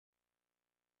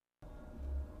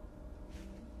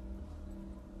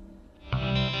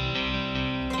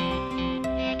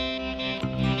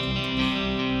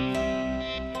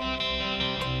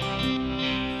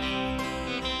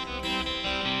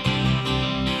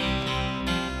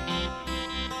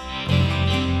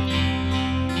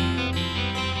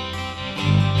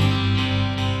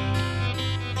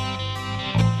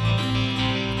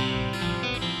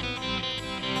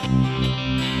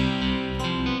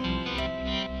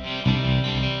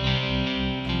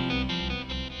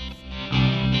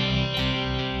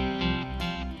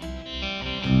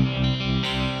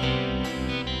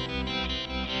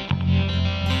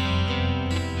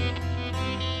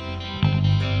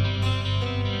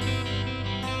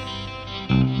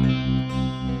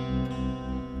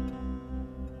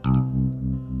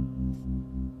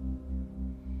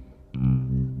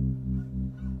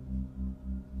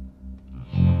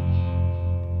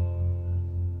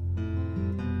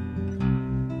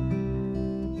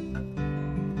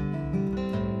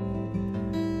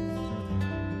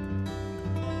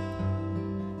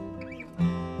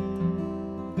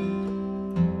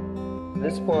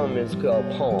This poem is called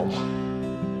Poem.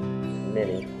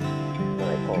 Many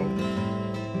my poems.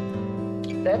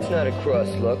 That's not a cross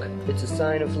look, it's a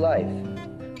sign of life.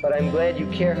 But I'm glad you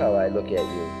care how I look at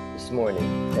you this morning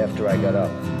after I got up.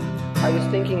 I was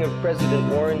thinking of President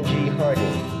Warren G. Harding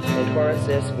and Horace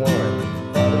S.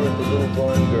 Warren, father of the little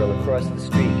blonde girl across the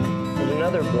street, and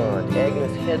another blonde,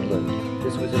 Agnes Headland.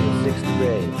 This was in the 6th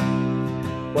grade.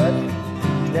 But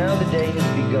now the day has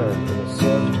begun in a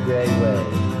soft gray way,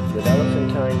 with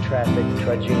elephantine traffic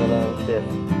trudging along 5th,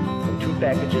 and 2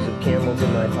 packages of Camels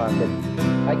in my pocket.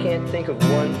 I can't think of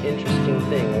one interesting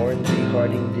thing Warren G.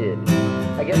 Harding did.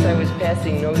 I guess I was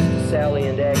passing notes to Sally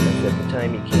and Agnes at the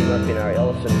time he came up in our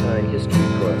elephantine history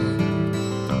course.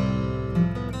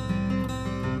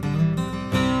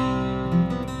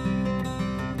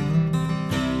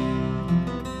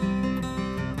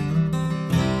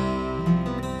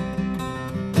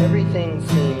 Everything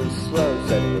seems slow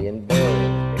suddenly and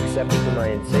boring, except for my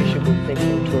insatiable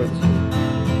thinking towards you.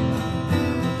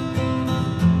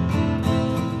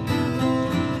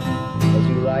 As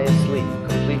you lie asleep,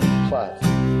 complete with plots,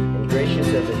 and gracious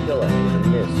as a hillock in the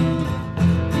mist.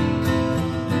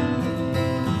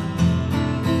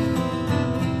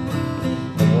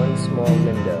 And one small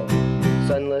window,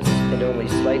 sunless and only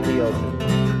slightly open,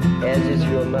 as is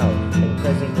your mouth, and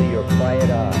presently your quiet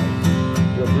eyes.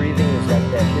 Your breathing is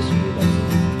like that history lesson